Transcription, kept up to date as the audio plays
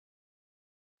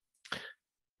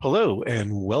Hello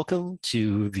and welcome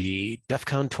to the DEF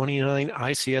CON 29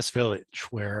 ICS Village,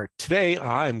 where today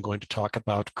I'm going to talk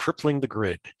about crippling the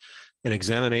grid, an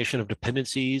examination of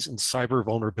dependencies and cyber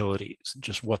vulnerabilities, and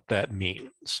just what that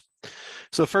means.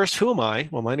 So first, who am I?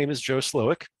 Well, my name is Joe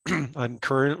Slowik. I'm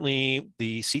currently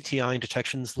the CTI and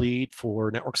detections lead for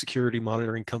network security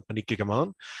monitoring company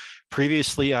Gigamon.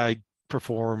 Previously, I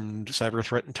performed cyber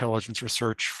threat intelligence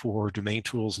research for Domain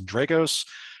Tools and Dragos.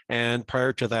 And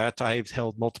prior to that, I've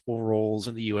held multiple roles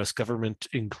in the US government,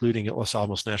 including at Los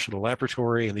Alamos National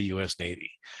Laboratory and the US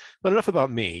Navy. But enough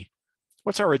about me.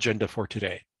 What's our agenda for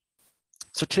today?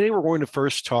 So today we're going to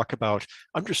first talk about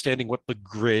understanding what the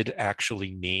grid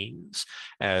actually means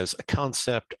as a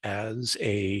concept, as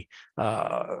a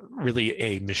really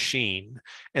a machine.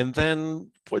 And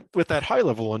then with that high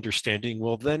level understanding,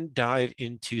 we'll then dive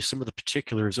into some of the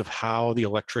particulars of how the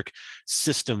electric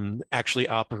system actually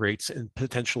operates and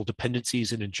potential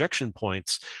dependencies and injection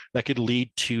points that could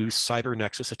lead to cyber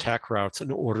nexus attack routes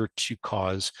in order to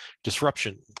cause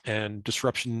disruption, and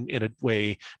disruption in a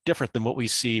way different than what we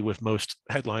see with most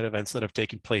headline events that have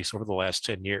taken place over the last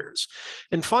 10 years.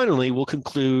 And finally, we'll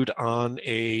conclude on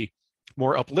a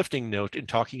more uplifting note in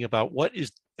talking about what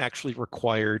is actually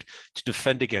required to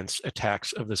defend against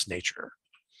attacks of this nature.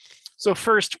 So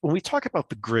first, when we talk about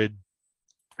the grid,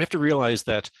 we have to realize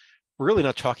that we're really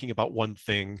not talking about one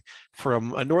thing.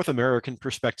 From a North American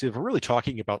perspective, we're really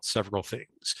talking about several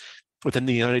things. Within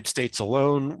the United States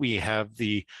alone, we have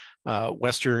the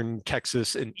Western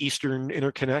Texas and Eastern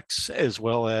interconnects, as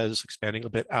well as expanding a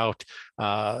bit out,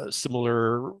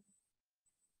 similar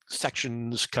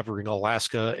sections covering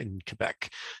Alaska and Quebec.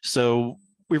 So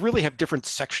we really have different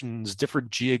sections,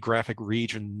 different geographic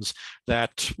regions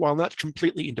that, while not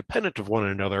completely independent of one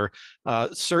another,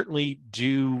 certainly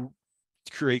do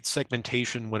create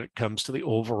segmentation when it comes to the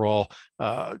overall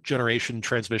generation,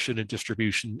 transmission, and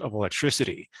distribution of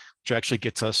electricity, which actually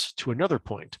gets us to another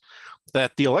point,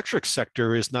 that the electric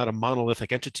sector is not a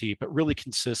monolithic entity, but really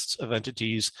consists of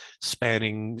entities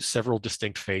spanning several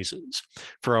distinct phases.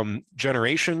 From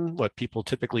generation, what people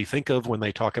typically think of when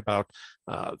they talk about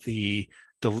the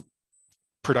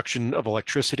production of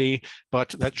electricity, but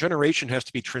that generation has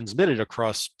to be transmitted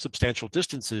across substantial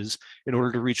distances in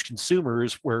order to reach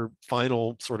consumers, where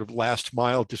final sort of last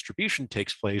mile distribution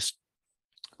takes place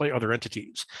by other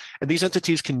entities. And these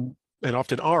entities can, and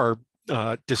often are,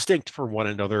 distinct from one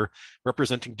another,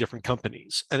 representing different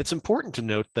companies. And it's important to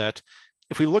note that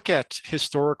if we look at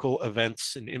historical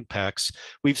events and impacts,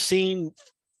 we've seen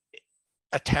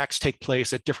attacks take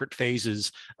place at different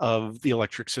phases of the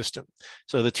electric system.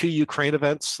 So the two Ukraine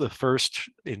events, the first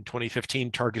in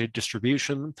 2015 targeted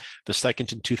distribution, the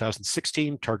second in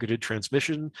 2016 targeted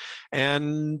transmission,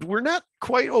 and we're not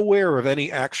quite aware of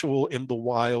any actual in the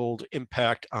wild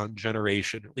impact on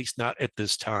generation, at least not at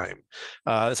this time.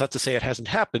 It's not to say it hasn't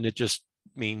happened, it just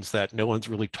means that no one's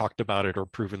really talked about it or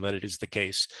proven that it is the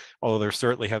case, although there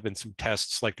certainly have been some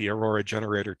tests like the Aurora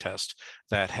generator test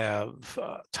that have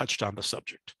touched on the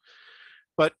subject.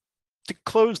 But to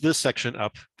close this section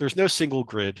up, there's no single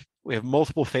grid. We have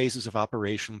multiple phases of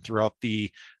operation throughout the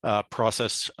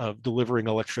process of delivering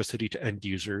electricity to end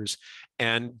users,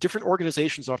 and different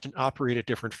organizations often operate at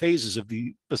different phases of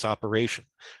this operation.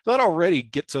 That already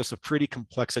gets us a pretty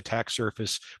complex attack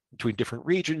surface between different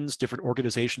regions, different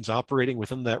organizations operating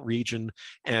within that region,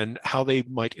 and how they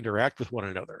might interact with one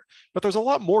another. But there's a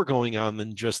lot more going on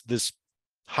than just this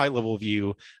high-level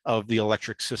view of the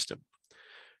electric system.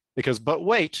 But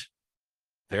wait,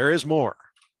 there is more.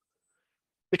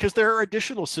 Because there are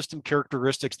additional system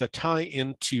characteristics that tie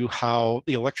into how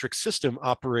the electric system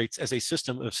operates as a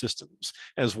system of systems,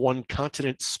 as one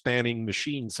continent spanning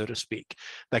machine, so to speak.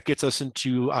 That gets us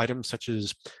into items such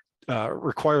as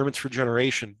requirements for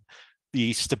generation,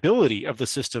 the stability of the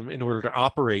system in order to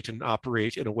operate in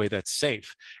a way that's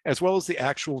safe, as well as the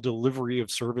actual delivery of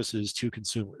services to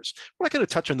consumers. We're not going to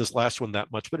touch on this last one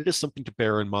that much, but it is something to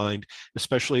bear in mind,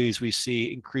 especially as we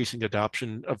see increasing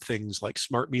adoption of things like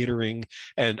smart metering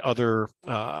and other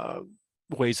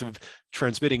ways of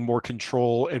transmitting more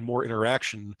control and more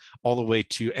interaction all the way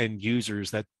to end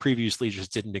users that previously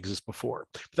just didn't exist before.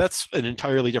 But that's an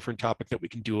entirely different topic that we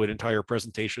can do an entire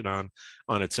presentation on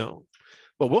its own.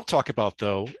 What we'll talk about,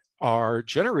 though, are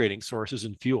generating sources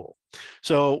and fuel.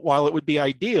 So while it would be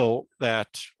ideal that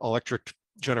electric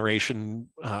generation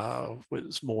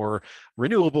was more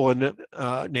renewable in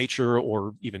nature,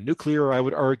 or even nuclear, I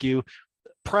would argue,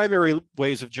 primary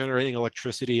ways of generating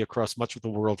electricity across much of the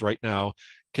world right now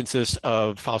consist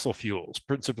of fossil fuels,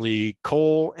 principally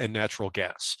coal and natural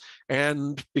gas.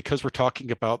 And because we're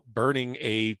talking about burning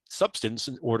a substance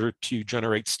in order to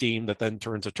generate steam that then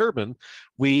turns a turbine,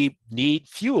 we need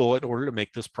fuel in order to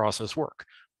make this process work.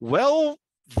 Well,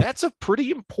 that's a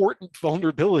pretty important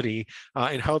vulnerability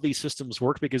in how these systems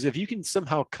work, because if you can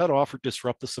somehow cut off or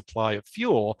disrupt the supply of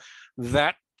fuel,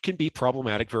 that can be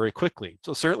problematic very quickly.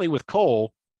 So certainly with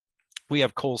coal, we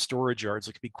have coal storage yards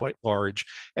that can be quite large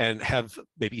and have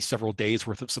maybe several days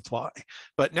worth of supply.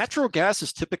 But natural gas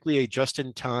is typically a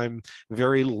just-in-time,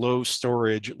 very low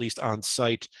storage, at least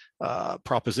on-site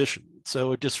proposition.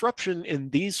 So a disruption in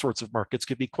these sorts of markets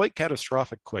could be quite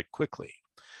catastrophic quite quickly.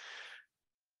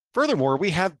 Furthermore,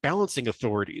 we have balancing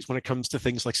authorities when it comes to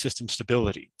things like system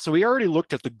stability. So we already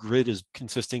looked at the grid as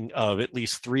consisting of at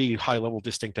least 3 high-level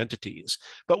distinct entities.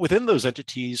 But within those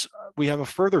entities, we have a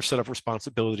further set of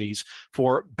responsibilities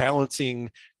for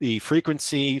balancing the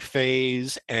frequency,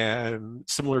 phase, and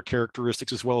similar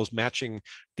characteristics, as well as matching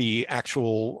the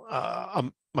actual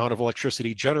amount of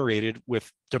electricity generated with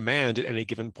demand at any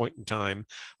given point in time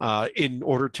in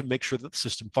order to make sure that the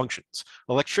system functions.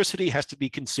 Electricity has to be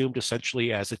consumed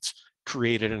essentially as it's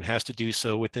created and has to do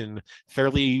so within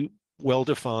fairly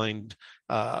well-defined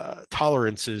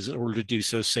tolerances in order to do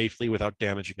so safely without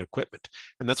damaging equipment.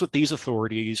 And that's what these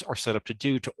authorities are set up to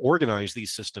do, to organize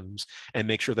these systems and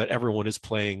make sure that everyone is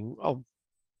playing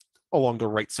along the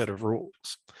right set of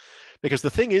rules. Because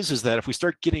the thing is that if we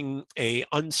start getting a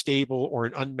unstable or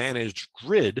an unmanaged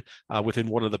grid within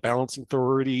one of the balancing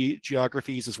authority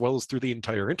geographies, as well as through the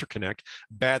entire interconnect,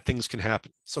 bad things can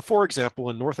happen. So for example,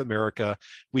 in North America,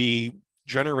 we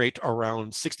generate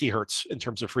around 60 hertz in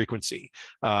terms of frequency.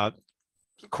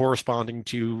 Corresponding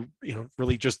to,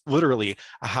 really just literally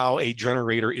how a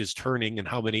generator is turning and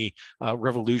how many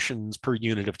revolutions per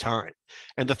unit of time.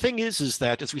 And the thing is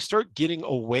that as we start getting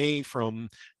away from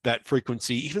that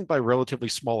frequency, even by relatively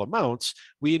small amounts,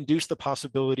 we induce the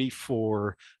possibility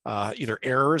for either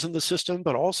errors in the system,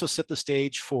 but also set the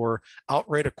stage for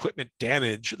outright equipment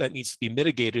damage that needs to be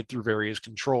mitigated through various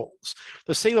controls.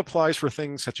 The same applies for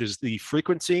things such as the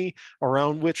frequency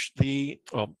around which we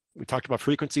talked about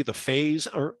frequency, the phase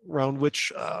around which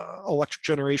electric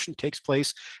generation takes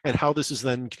place, and how this is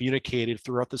then communicated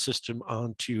throughout the system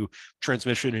onto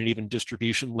transmission and even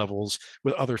distribution levels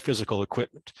with other physical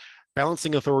equipment.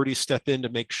 Balancing authorities step in to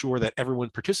make sure that everyone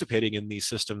participating in these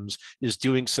systems is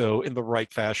doing so in the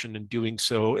right fashion and doing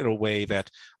so in a way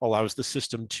that allows the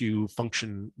system to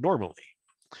function normally.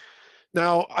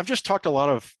 Now, I've just talked a lot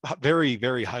of very,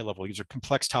 very high level. These are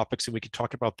complex topics, and we could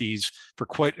talk about these for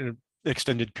quite an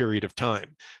extended period of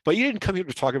time. But you didn't come here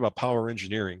to talk about power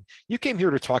engineering. You came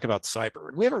here to talk about cyber.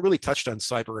 And we haven't really touched on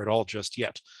cyber at all just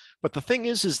yet. But the thing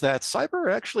is that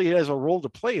cyber actually has a role to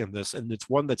play in this, and it's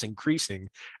one that's increasing,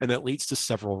 and that leads to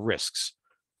several risks.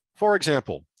 For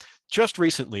example, just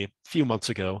recently, a few months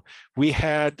ago, we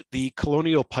had the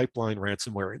Colonial Pipeline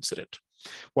ransomware incident.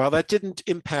 While that didn't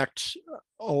impact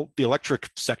the electric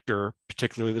sector,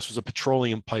 particularly, this was a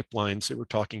petroleum pipeline, so we're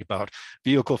talking about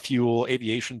vehicle fuel,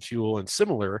 aviation fuel, and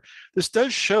similar. This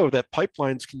does show that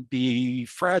pipelines can be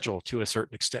fragile to a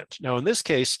certain extent. Now, in this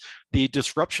case, the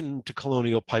disruption to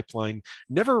Colonial Pipeline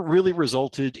never really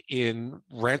resulted in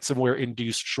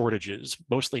ransomware-induced shortages.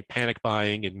 Mostly panic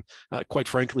buying and, quite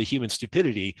frankly, human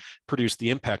stupidity produced the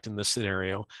impact in this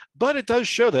scenario. But it does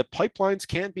show that pipelines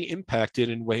can be impacted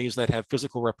in ways that have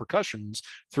physical repercussions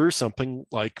through something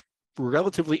like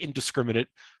relatively indiscriminate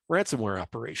ransomware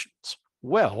operations.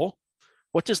 Well,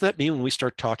 what does that mean when we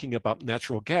start talking about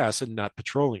natural gas and not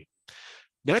petroleum?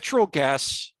 Natural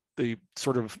gas, the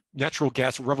sort of natural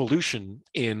gas revolution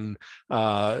in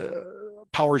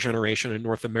power generation in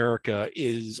North America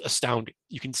is astounding.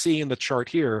 You can see in the chart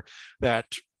here that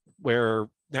where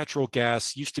natural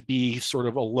gas used to be sort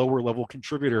of a lower level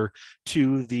contributor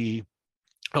to the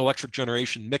electric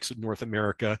generation mix in North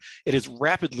America, it has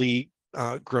rapidly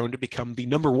grown to become the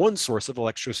 #1 source of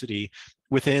electricity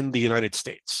within the United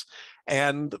States.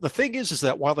 And the thing is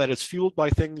that while that is fueled by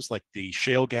things like the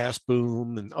shale gas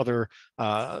boom and other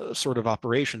sort of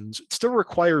operations, it still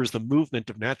requires the movement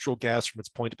of natural gas from its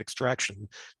point of extraction,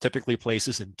 typically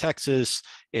places in Texas,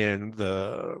 in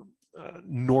the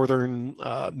northern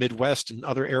Midwest and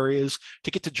other areas, to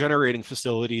get to generating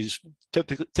facilities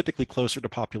typically closer to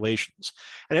populations.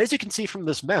 And as you can see from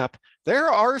this map, there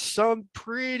are some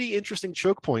pretty interesting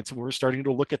choke points when we're starting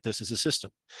to look at this as a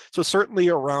system. So certainly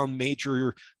around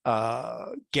major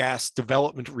gas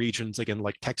development regions, again,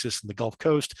 like Texas and the Gulf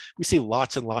Coast, we see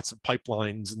lots and lots of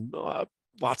pipelines and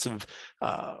lots of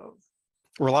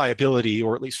reliability,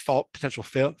 or at least potential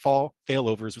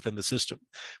failovers within the system.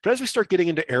 But as we start getting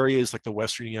into areas like the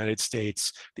Western United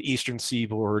States, the Eastern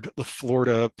Seaboard, the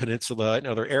Florida Peninsula, and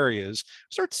other areas,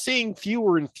 start seeing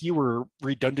fewer and fewer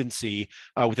redundancy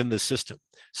within the system.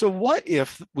 So what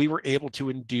if we were able to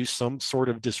induce some sort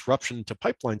of disruption to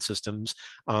pipeline systems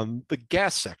on the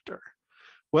gas sector?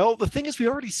 Well, the thing is, we've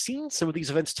already seen some of these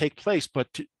events take place, but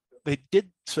they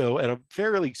did so at a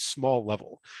fairly small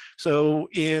level. So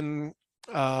in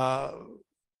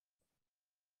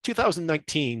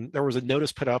 2019, there was a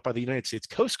notice put out by the United States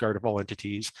Coast Guard, of all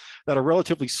entities, that a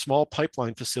relatively small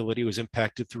pipeline facility was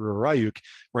impacted through a Ryuk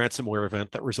ransomware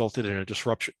event that resulted in a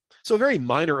disruption. So a very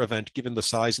minor event given the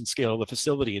size and scale of the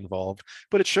facility involved,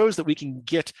 but it shows that we can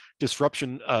get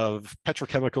disruption of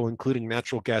petrochemical, including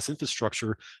natural gas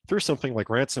infrastructure, through something like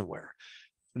ransomware.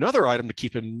 Another item to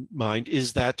keep in mind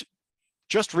is that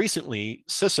just recently,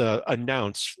 CISA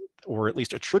announced, or at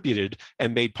least attributed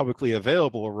and made publicly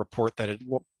available, a report that had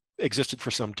existed for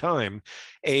some time,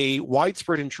 a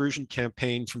widespread intrusion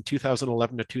campaign from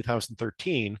 2011 to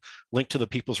 2013 linked to the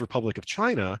People's Republic of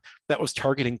China that was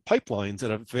targeting pipelines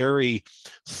at a very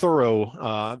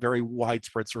thorough, very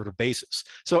widespread sort of basis.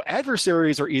 So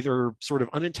adversaries are either sort of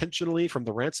unintentionally from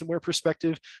the ransomware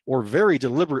perspective, or very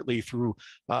deliberately through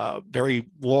very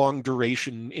long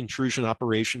duration intrusion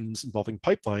operations involving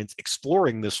pipelines,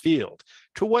 exploring this field.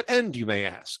 To what end, you may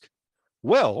ask?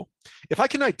 Well, if I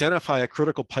can identify a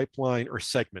critical pipeline or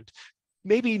segment,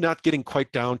 maybe not getting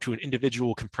quite down to an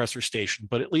individual compressor station,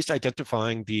 but at least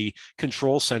identifying the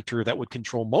control center that would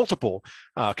control multiple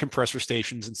compressor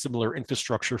stations and similar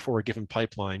infrastructure for a given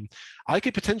pipeline, I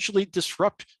could potentially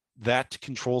disrupt that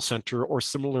control center or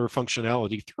similar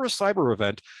functionality through a cyber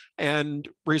event and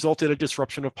result in a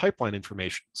disruption of pipeline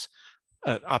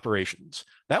operations.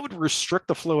 That would restrict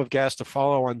the flow of gas to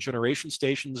follow on generation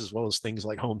stations, as well as things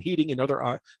like home heating and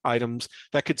other items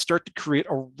that could start to create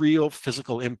a real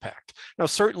physical impact. Now,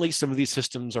 certainly some of these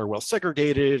systems are well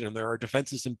segregated and there are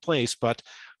defenses in place, but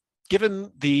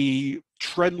given the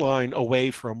trend line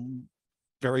away from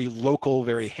very local,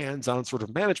 very hands-on sort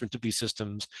of management of these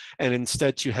systems, and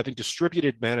instead to having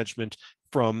distributed management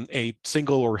from a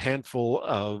single or handful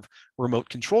of remote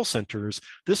control centers,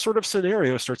 this sort of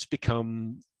scenario starts to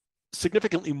become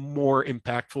significantly more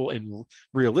impactful and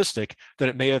realistic than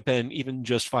it may have been even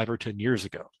just 5 or 10 years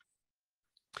ago.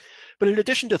 But in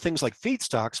addition to things like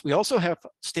feedstocks, we also have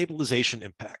stabilization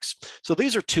impacts. So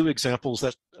these are two examples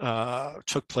that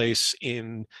took place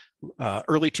in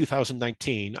early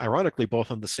 2019, ironically,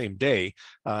 both on the same day,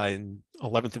 in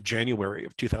 11th of January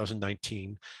of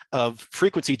 2019, of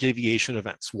frequency deviation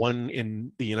events, one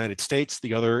in the United States,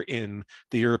 the other in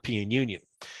the European Union.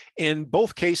 In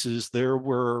both cases, there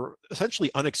were essentially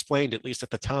unexplained, at least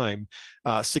at the time,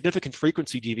 significant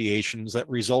frequency deviations that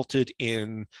resulted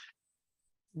in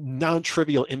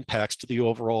non-trivial impacts to the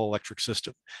overall electric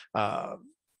system.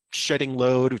 Shedding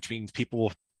load, which means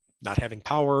people not having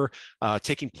power,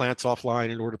 taking plants offline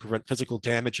in order to prevent physical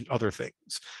damage and other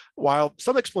things. While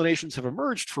some explanations have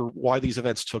emerged for why these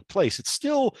events took place, it's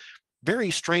still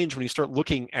very strange when you start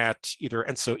looking at either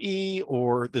ENSO-E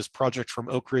or this project from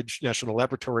Oak Ridge National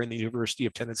Laboratory and the University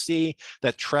of Tennessee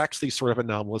that tracks these sort of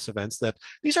anomalous events, that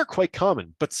these are quite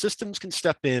common, but systems can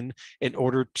step in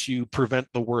order to prevent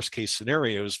the worst case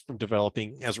scenarios from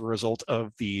developing as a result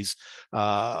of these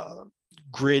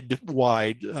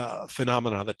grid-wide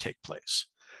phenomena that take place.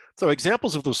 So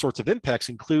examples of those sorts of impacts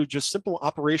include just simple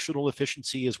operational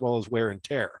efficiency as well as wear and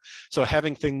tear. So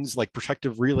having things like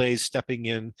protective relays stepping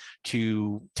in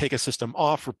to take a system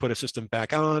off or put a system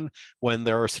back on when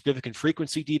there are significant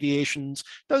frequency deviations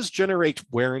does generate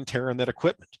wear and tear on that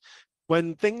equipment.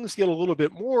 When things get a little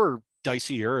bit more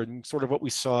dicier, and sort of what we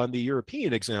saw in the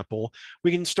European example,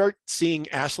 we can start seeing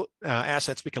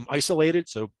assets become isolated,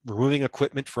 so removing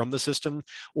equipment from the system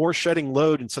or shedding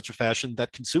load in such a fashion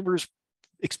that consumers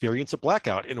experience a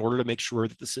blackout in order to make sure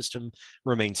that the system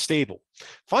remains stable.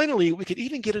 Finally, we could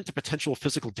even get into potential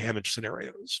physical damage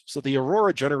scenarios. So the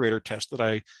Aurora generator test that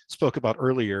I spoke about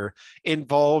earlier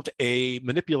involved a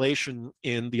manipulation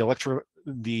in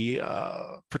the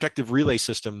protective relay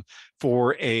system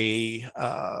for a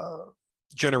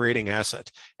generating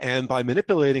asset. And by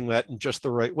manipulating that in just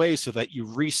the right way so that you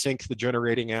resync the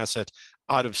generating asset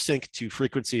out of sync to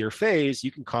frequency or phase, you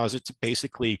can cause it to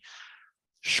basically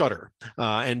shutter,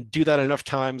 and do that enough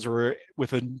times or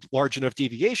with a large enough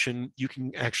deviation, you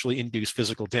can actually induce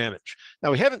physical damage. Now,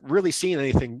 we haven't really seen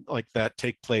anything like that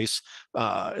take place,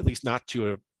 at least not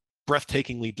to a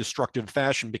breathtakingly destructive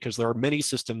fashion, because there are many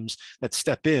systems that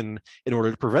step in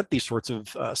order to prevent these sorts of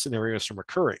scenarios from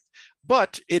occurring.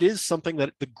 But it is something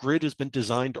that the grid has been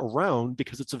designed around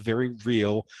because it's a very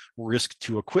real risk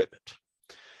to equipment.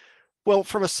 Well,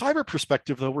 from a cyber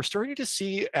perspective, though, we're starting to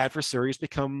see adversaries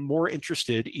become more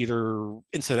interested, either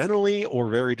incidentally or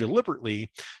very deliberately,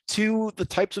 to the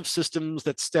types of systems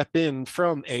that step in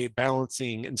from a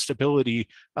balancing and stability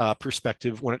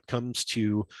perspective when it comes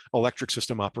to electric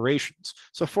system operations.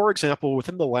 So, for example,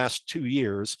 within the last 2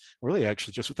 years, really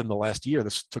actually just within the last year,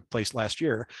 this took place last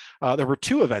year, there were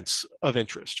two events of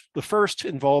interest. The first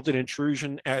involved an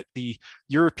intrusion at the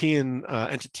European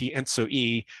entity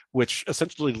ENTSO-E, which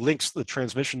essentially links the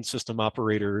transmission system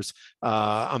operators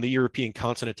on the European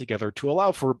continent together to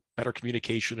allow for better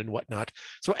communication and whatnot.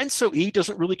 So ENTSO-E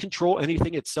doesn't really control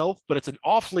anything itself, but it's an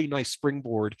awfully nice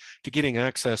springboard to getting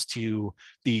access to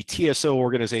the TSO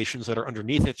organizations that are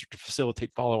underneath it to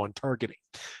facilitate follow-on targeting.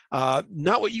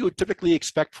 Not what you would typically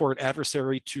expect for an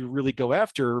adversary to really go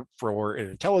after for an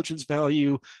intelligence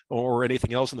value or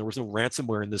anything else, and there was no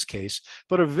ransomware in this case,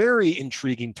 but a very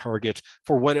intriguing target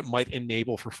for what it might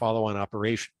enable for follow-on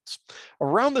operations.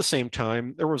 Around the same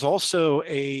time, there was also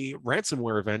a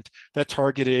ransomware event that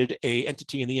targeted an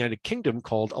entity in the United Kingdom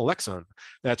called Alexon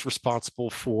that's responsible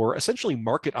for essentially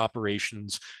market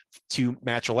operations to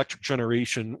match electric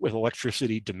generation with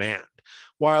electricity demand.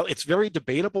 While it's very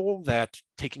debatable that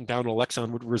taking down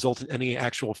Alexon would result in any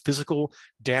actual physical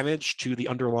damage to the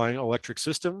underlying electric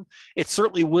system, it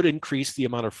certainly would increase the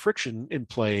amount of friction in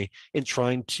play in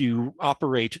trying to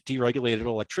operate deregulated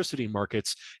electricity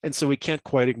markets, and so we can't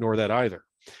quite ignore that either.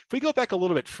 If we go back a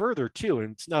little bit further too,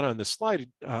 and it's not on this slide,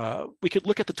 we could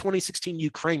look at the 2016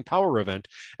 Ukraine power event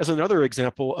as another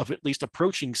example of at least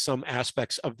approaching some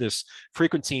aspects of this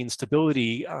frequency and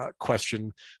stability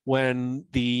question when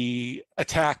the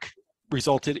attack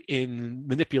resulted in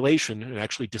manipulation and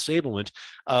actually disablement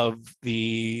of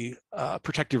the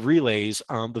protective relays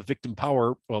on the victim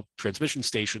power, transmission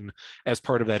station as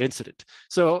part of that incident.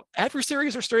 So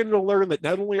adversaries are starting to learn that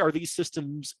not only are these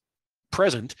systems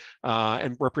present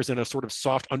and represent a sort of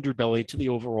soft underbelly to the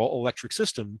overall electric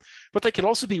system, but they can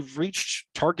also be reached,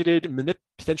 targeted, and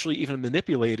potentially even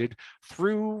manipulated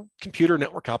through computer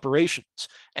network operations.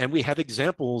 And we have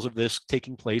examples of this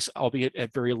taking place, albeit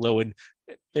at very low and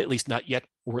at least not yet,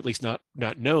 or at least not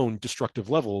known destructive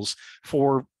levels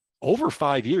for over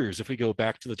 5 years if we go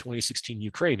back to the 2016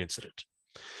 Ukraine incident.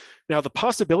 Now, the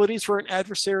possibilities for an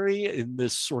adversary in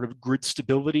this sort of grid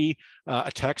stability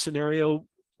attack scenario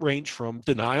range from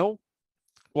denial,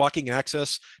 blocking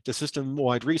access to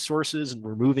system-wide resources and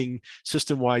removing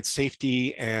system-wide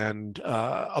safety and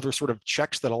other sort of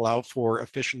checks that allow for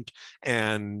efficient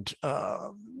and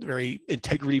very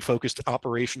integrity-focused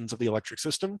operations of the electric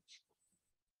system,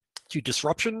 to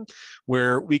disruption,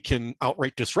 where we can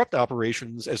outright disrupt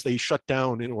operations as they shut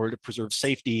down in order to preserve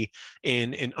safety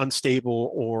in an unstable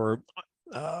or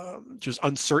just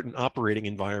uncertain operating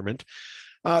environment,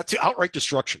 to outright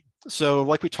destruction. So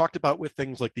like we talked about with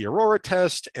things like the Aurora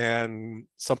test and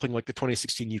something like the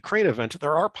 2016 Ukraine event,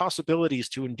 there are possibilities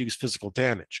to induce physical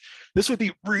damage. This would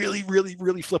be really, really,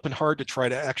 really flipping hard to try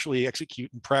to actually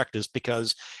execute in practice,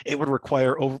 because it would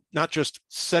require not just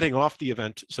setting off the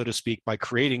event, so to speak, by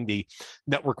creating the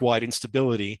network-wide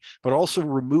instability, but also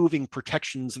removing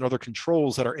protections and other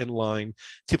controls that are in line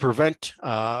to prevent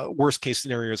worst-case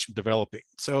scenarios from developing.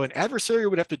 So an adversary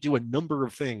would have to do a number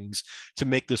of things to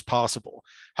make this possible.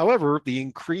 However, the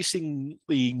increasingly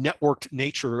networked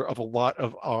nature of a lot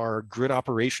of our grid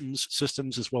operations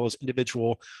systems, as well as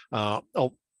individual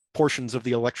portions of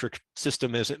the electric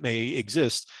system as it may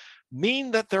exist,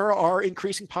 mean that there are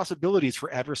increasing possibilities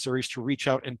for adversaries to reach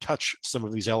out and touch some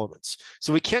of these elements.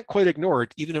 So we can't quite ignore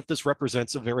it, even if this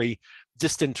represents a very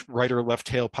distant right or left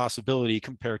tail possibility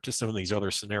compared to some of these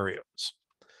other scenarios.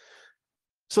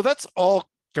 So that's all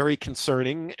very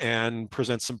concerning and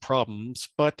presents some problems.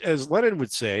 But as Lenin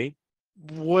would say,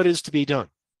 what is to be done?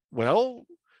 Well,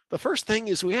 the first thing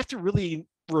is we have to really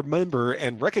remember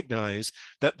and recognize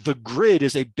that the grid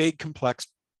is a big, complex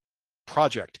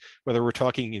project, whether we're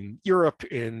talking in Europe,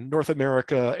 in North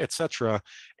America, et cetera.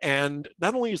 And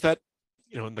not only is that,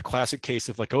 in the classic case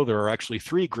of like, oh, there are actually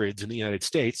 3 grids in the United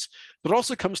States, but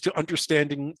also comes to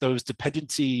understanding those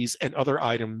dependencies and other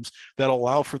items that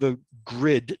allow for the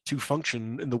grid to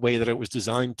function in the way that it was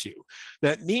designed to.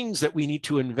 That means that we need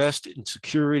to invest in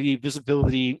security,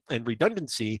 visibility, and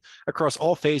redundancy across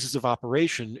all phases of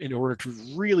operation in order to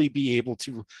really be able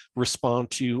to respond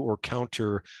to or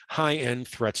counter high-end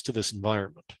threats to this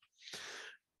environment.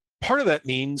 Part of that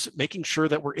means making sure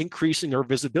that we're increasing our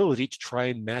visibility to try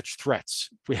and match threats.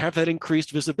 If we have that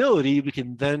increased visibility, we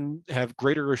can then have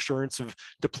greater assurance of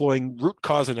deploying root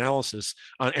cause analysis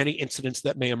on any incidents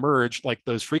that may emerge, like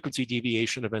those frequency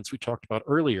deviation events we talked about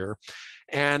earlier.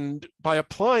 And by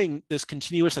applying this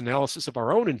continuous analysis of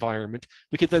our own environment,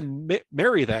 we could then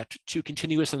marry that to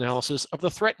continuous analysis of the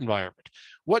threat environment.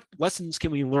 What lessons can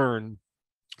we learn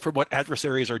from what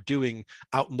adversaries are doing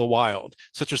out in the wild,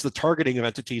 such as the targeting of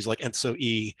entities like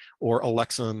ENSO-E or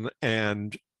Alexon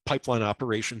and pipeline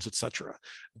operations, et cetera.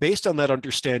 Based on that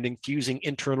understanding, fusing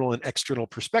internal and external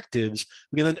perspectives,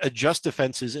 we can then adjust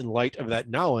defenses in light of that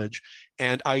knowledge,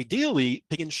 and ideally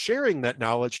begin sharing that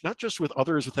knowledge, not just with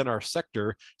others within our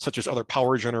sector, such as other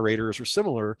power generators or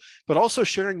similar, but also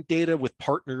sharing data with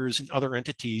partners and other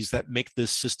entities that make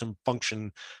this system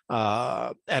function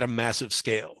at a massive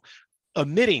scale.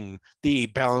 Omitting the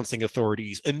balancing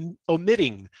authorities and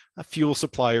omitting fuel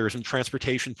suppliers and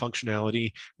transportation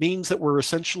functionality means that we're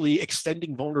essentially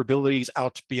extending vulnerabilities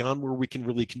out beyond where we can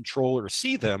really control or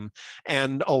see them,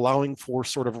 and allowing for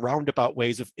sort of roundabout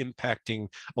ways of impacting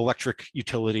electric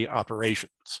utility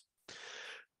operations.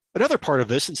 Another part of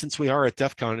this, and since we are at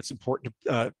DEF CON, it's important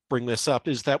to bring this up,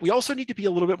 is that we also need to be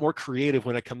a little bit more creative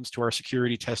when it comes to our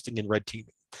security testing and red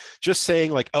teaming. Just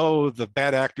saying like, oh, the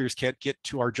bad actors can't get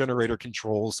to our generator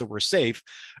controls, so we're safe,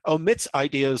 omits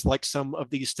ideas like some of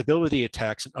these stability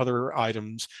attacks and other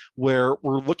items where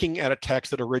we're looking at attacks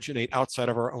that originate outside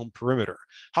of our own perimeter.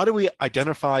 How do we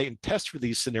identify and test for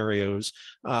these scenarios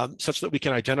such that we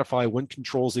can identify when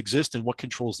controls exist and what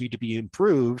controls need to be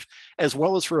improved, as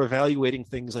well as for evaluating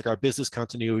things like our business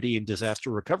continuity and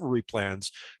disaster recovery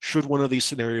plans should one of these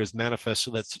scenarios manifest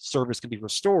so that service can be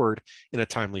restored in a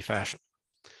timely fashion.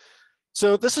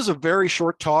 So this is a very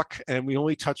short talk, and we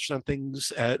only touched on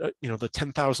things at the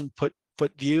 10,000 foot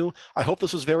view. I hope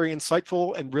this was very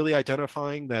insightful and really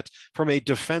identifying that from a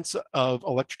defense of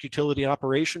electric utility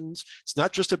operations, it's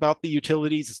not just about the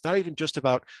utilities, it's not even just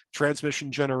about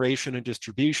transmission, generation, and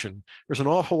distribution. There's an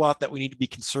awful lot that we need to be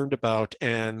concerned about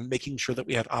and making sure that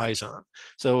we have eyes on.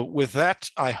 So with that,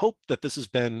 I hope that this has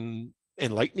been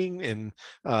enlightening and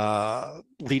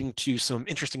leading to some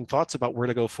interesting thoughts about where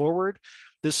to go forward.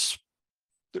 This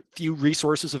few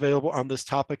resources available on this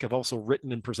topic. I've also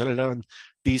written and presented on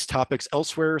these topics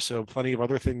elsewhere, so plenty of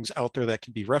other things out there that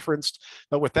can be referenced.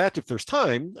 But with that, if there's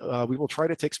time, we will try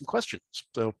to take some questions.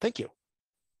 So thank you.